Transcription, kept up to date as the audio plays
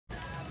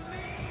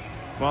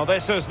Well,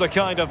 this is the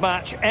kind of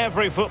match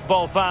every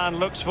football fan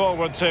looks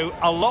forward to.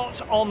 A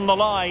lot on the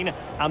line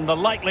and the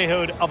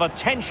likelihood of a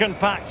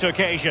tension-packed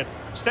occasion.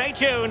 Stay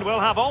tuned, we'll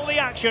have all the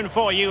action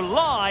for you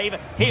live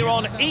here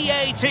on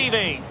EA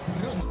TV.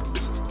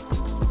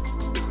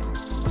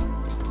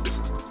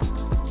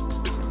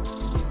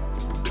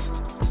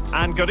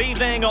 And good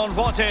evening on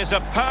what is a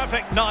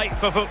perfect night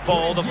for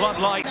football. The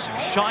floodlights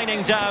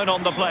shining down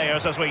on the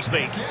players as we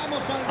speak.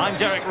 I'm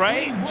Derek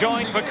Ray,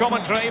 joined for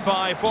commentary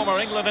by former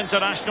England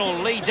international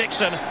Lee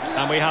Dixon.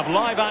 And we have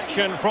live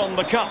action from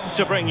the Cup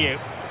to bring you.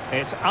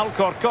 It's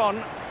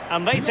Alcorcón,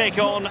 and they take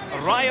on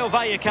Rayo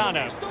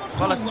Vallecano.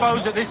 Well, I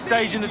suppose at this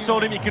stage in the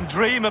tournament you can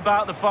dream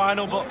about the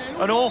final, but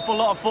an awful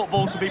lot of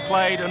football to be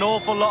played, an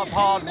awful lot of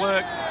hard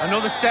work.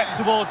 Another step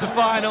towards the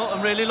final.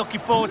 I'm really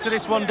looking forward to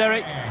this one,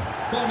 Derek.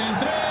 Con el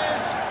 3,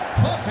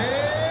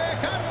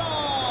 José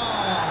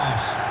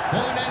Carlos.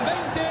 Con el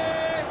 20,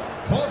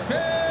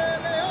 José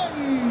León.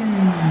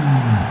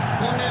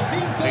 Con el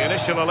 5, the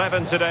initial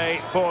 11 today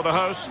for the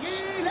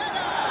hosts.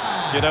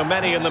 You know,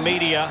 many in the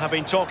media have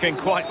been talking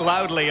quite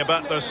loudly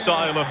about their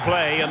style of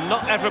play, and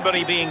not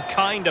everybody being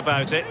kind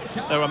about it.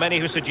 There are many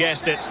who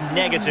suggest it's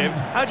negative.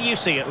 How do you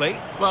see it, Lee?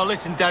 Well,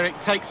 listen, Derek,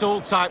 takes all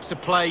types of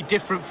play,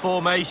 different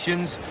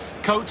formations.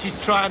 Coaches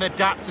try and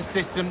adapt a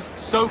system,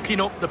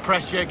 soaking up the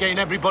pressure, getting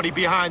everybody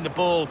behind the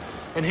ball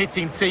and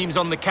hitting teams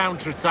on the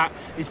counter-attack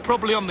is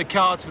probably on the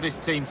cards for this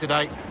team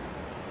today.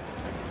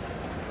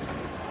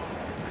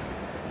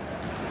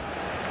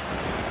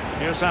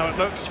 Here's how it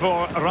looks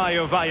for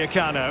Rayo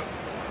Vallecano.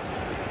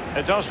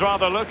 It does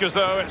rather look as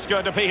though it's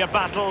going to be a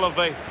battle of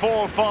the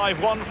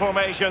 4-5-1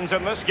 formations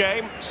in this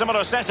game. Similar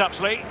setups,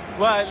 Lee.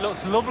 Well, it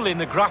looks lovely in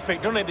the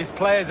graphic, doesn't it? There's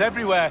players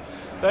everywhere.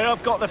 They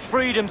have got the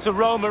freedom to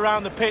roam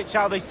around the pitch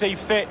how they see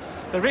fit.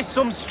 There is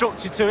some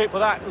structure to it, but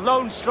that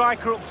lone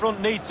striker up front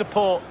needs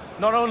support,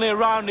 not only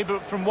around him,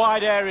 but from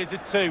wide areas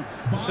too.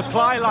 The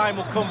supply line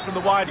will come from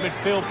the wide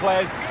midfield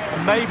players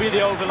and maybe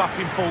the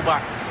overlapping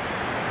fullbacks.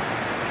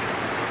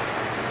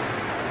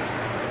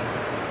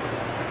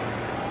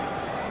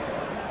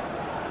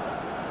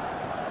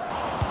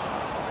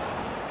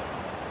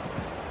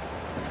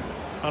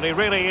 Well, he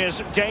really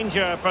is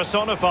danger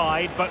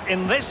personified, but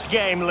in this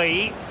game,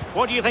 Lee,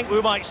 what do you think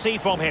we might see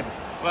from him?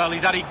 Well,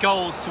 he's added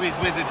goals to his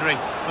wizardry.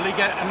 Will he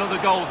get another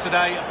goal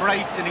today, a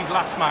brace in his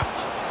last match?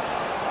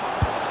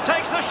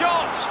 Takes the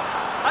shot!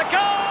 A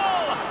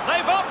goal!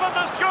 They've opened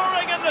the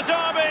scoring in the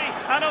derby,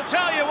 and I'll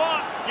tell you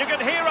what, you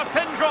can hear a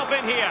pin drop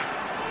in here.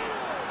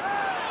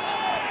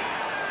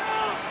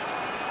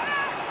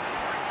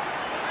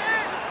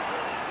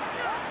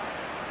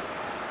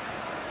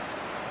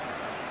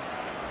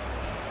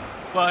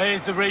 Well,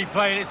 here's the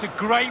replay, and it's a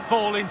great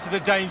ball into the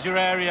danger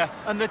area.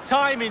 And the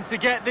timing to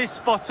get this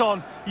spot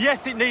on,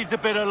 yes, it needs a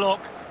bit of luck,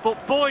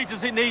 but boy,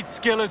 does it need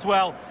skill as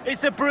well.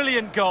 It's a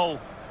brilliant goal.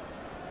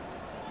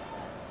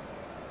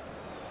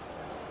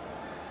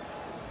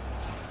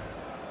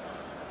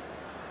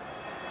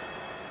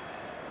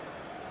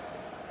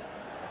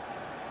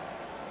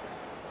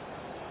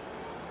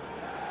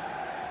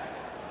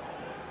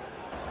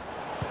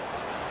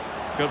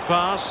 Good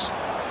pass.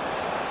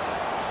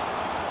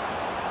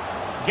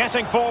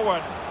 Getting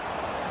forward.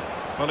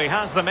 Well, he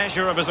has the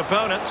measure of his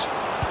opponent.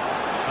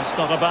 That's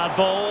not a bad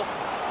ball.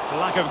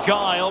 Lack of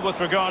guile with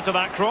regard to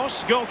that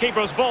cross.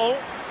 Goalkeeper's ball.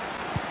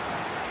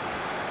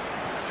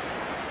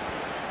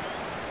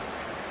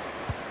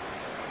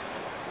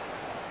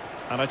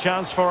 And a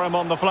chance for him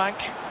on the flank.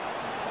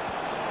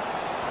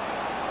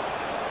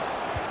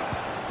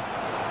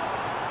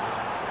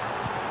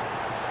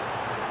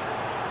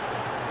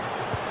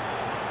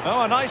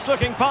 Oh, a nice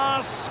looking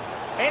pass.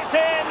 It's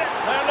in.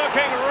 They're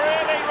looking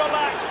really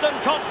relaxed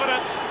and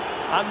confident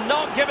and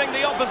not giving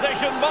the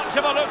opposition much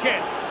of a look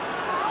in.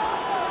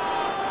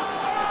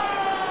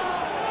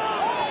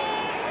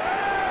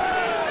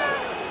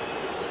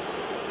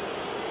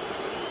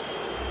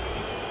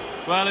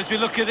 Well, as we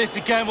look at this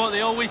again, what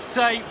they always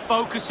say,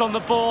 focus on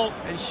the ball,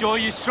 ensure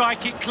you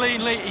strike it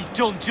cleanly. He's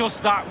done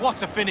just that.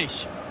 What a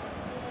finish.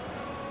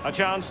 A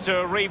chance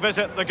to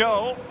revisit the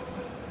goal.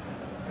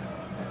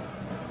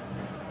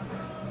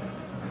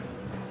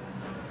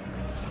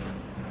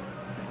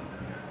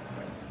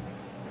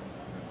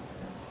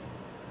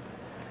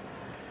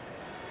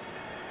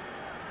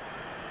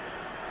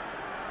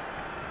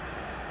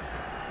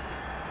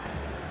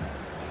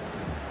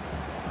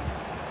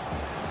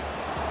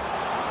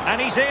 And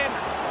he's in. It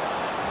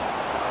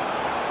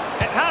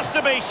has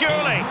to be,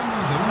 surely.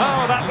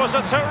 Oh, that was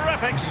a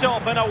terrific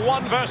stop in a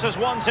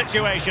 1-versus-1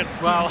 situation.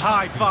 Well,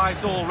 high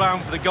fives all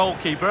round for the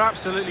goalkeeper.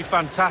 Absolutely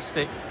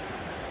fantastic.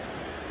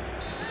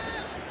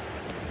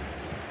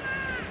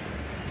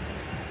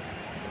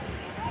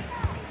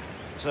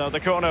 So the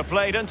corner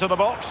played into the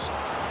box.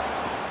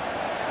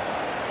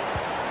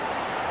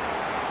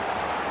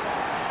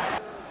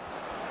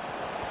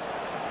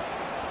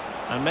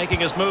 And making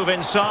his move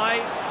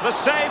inside. The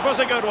save was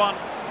a good one.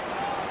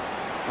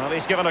 Well,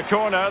 he's given a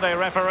corner, the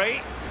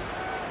referee.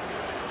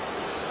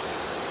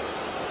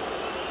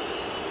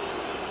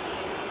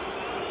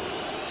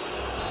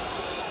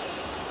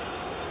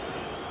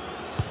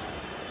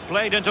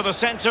 Played into the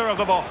centre of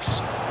the box.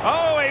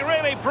 Oh, he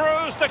really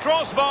bruised the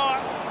crossbar.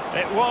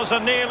 It was a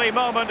nearly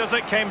moment as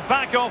it came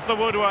back off the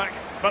woodwork,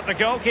 but the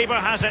goalkeeper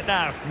has it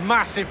now.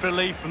 Massive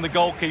relief from the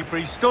goalkeeper.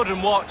 He stood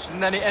and watched,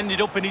 and then it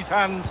ended up in his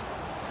hands.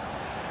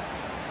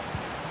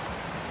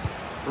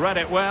 Read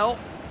it well.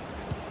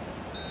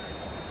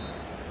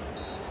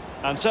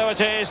 And so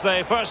it is,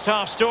 the first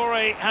half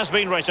story has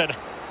been written.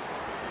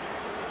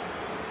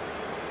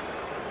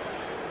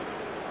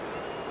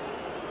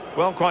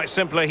 Well, quite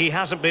simply, he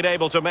hasn't been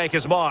able to make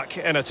his mark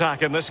in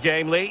attack in this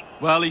game, Lee.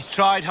 Well, he's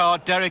tried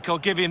hard, Derek, I'll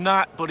give him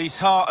that, but his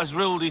heart has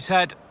ruled his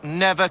head.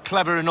 Never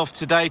clever enough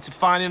today to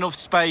find enough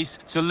space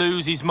to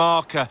lose his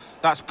marker.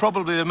 That's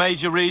probably the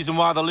major reason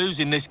why they're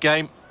losing this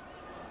game.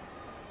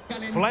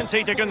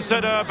 Plenty to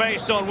consider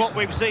based on what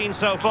we've seen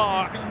so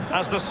far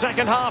as the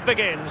second half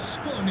begins.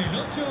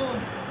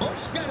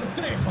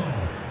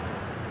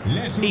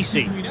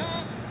 Easy.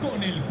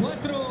 Con el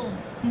 4,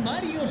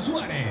 Mario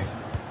Suárez.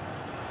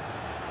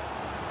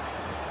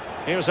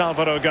 Here's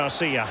Alvaro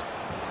Garcia.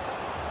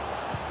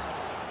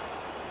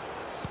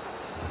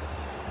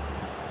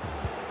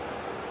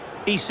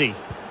 Easy.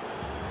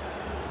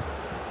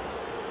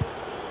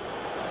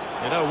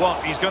 You know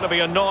what? He's going to be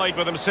annoyed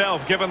with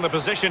himself given the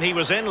position he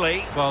was in,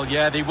 Lee. Well,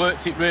 yeah, they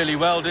worked it really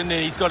well, didn't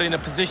he? He's got in a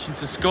position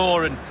to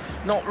score and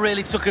not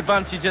really took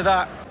advantage of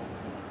that.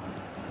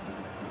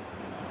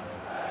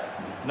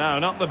 No,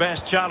 not the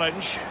best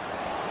challenge.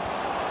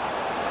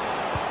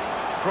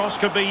 Cross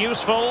could be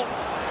useful.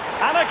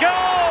 And a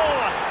goal!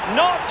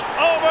 Not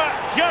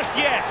over just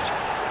yet.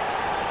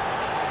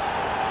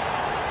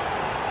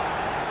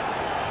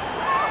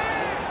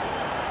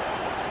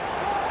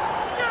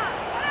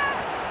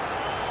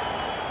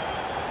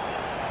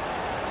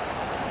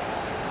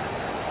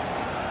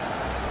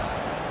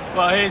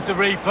 Well, here's the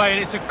replay, and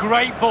it's a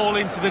great ball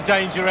into the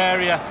danger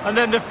area. And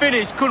then the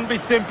finish couldn't be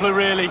simpler,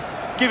 really.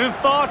 Given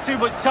far too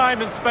much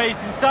time and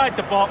space inside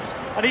the box,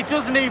 and he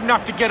doesn't even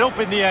have to get up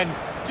in the end.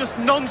 Just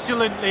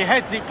nonchalantly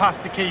heads it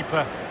past the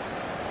keeper.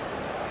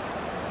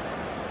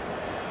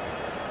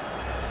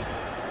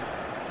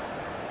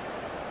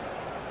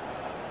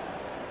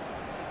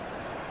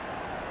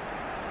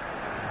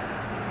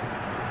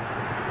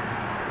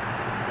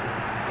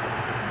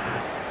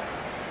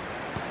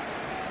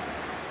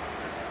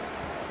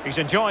 He's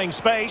enjoying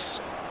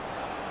space.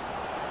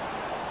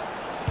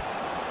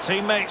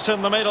 Teammates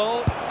in the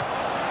middle.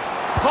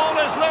 Ball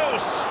is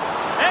loose.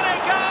 In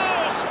it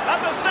goes!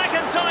 At the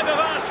second time of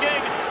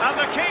asking, and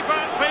the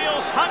keeper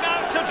feels hung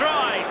out to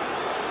dry.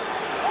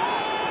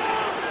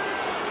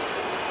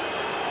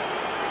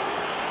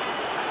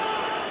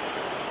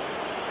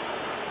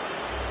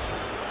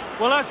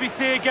 Well, as we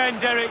see again,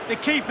 Derek, the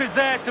keeper's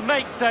there to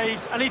make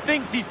saves, and he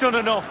thinks he's done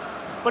enough.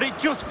 But it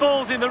just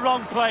falls in the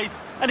wrong place,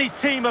 and his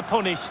team are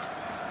punished.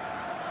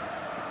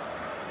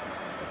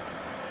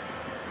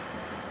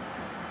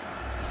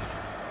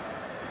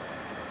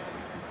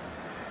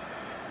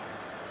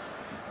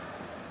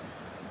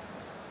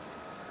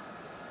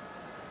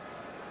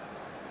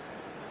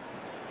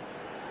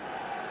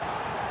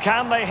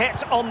 Can they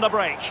hit on the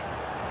break?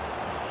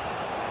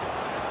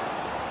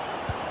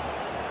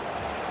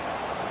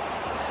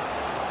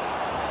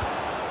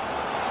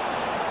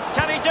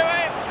 Can he do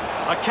it?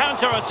 A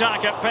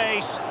counter-attack at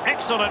pace,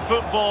 excellent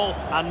football,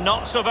 and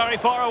not so very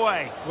far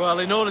away. Well,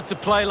 in order to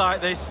play like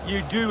this,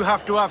 you do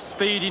have to have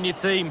speed in your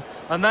team,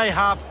 and they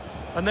have.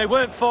 And they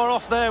weren't far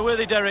off there, were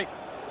they, Derek?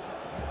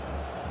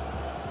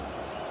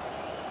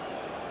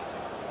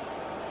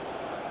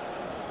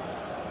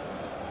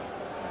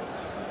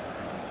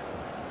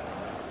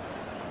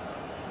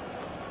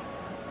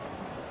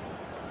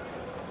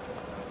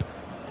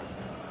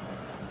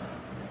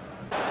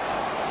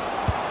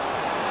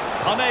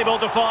 Unable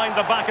to find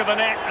the back of the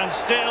net, and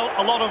still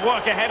a lot of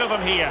work ahead of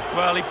them here.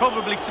 Well, he'd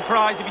probably be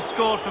surprised if he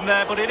scored from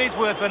there, but it is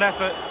worth an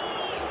effort.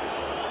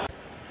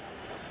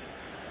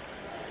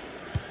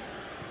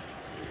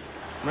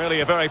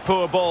 Really a very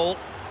poor ball.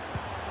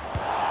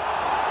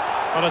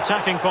 On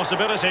attacking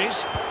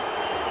possibilities.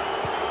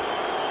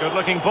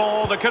 Good-looking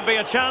ball, there could be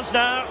a chance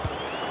now.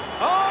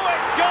 Oh,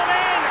 it's gone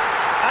in!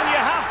 And you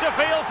have to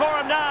feel for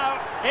him now.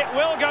 It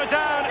will go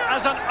down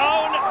as an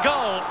own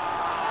goal.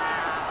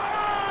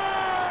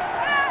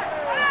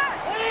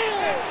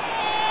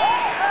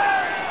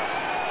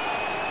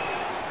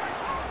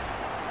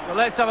 Well,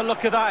 let's have a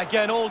look at that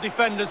again. All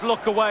defenders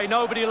look away.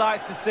 Nobody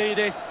likes to see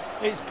this.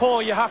 It's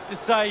poor, you have to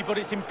say, but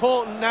it's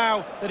important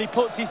now that he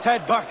puts his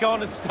head back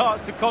on and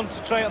starts to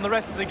concentrate on the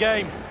rest of the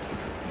game.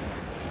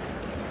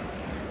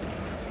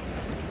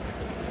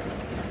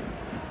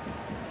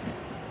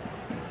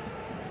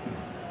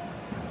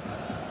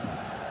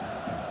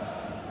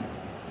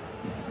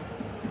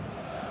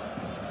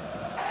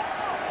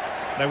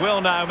 They will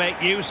now make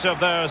use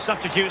of their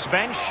substitutes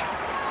bench.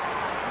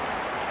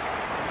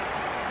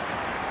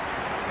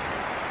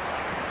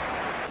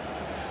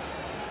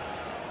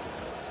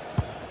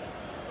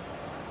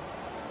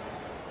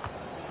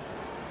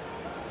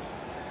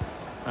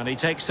 And he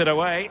takes it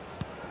away.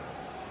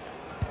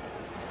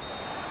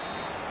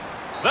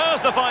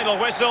 There's the final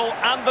whistle,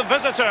 and the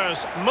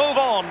visitors move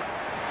on.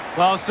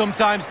 Well,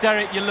 sometimes,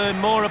 Derek, you learn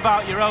more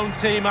about your own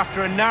team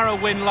after a narrow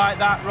win like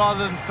that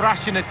rather than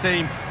thrashing a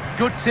team.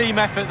 Good team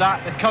effort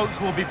that. The coach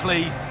will be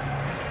pleased.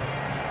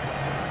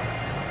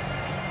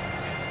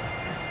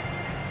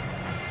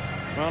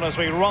 Well, as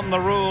we run the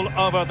rule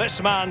over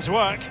this man's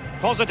work,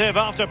 positive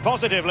after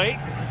positively.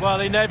 Well,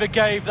 he never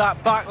gave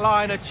that back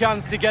line a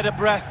chance to get a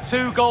breath.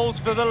 2 goals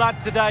for the lad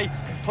today.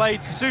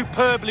 Played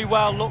superbly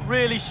well, looked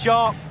really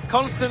sharp,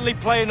 constantly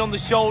playing on the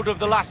shoulder of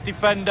the last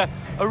defender.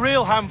 A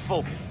real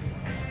handful.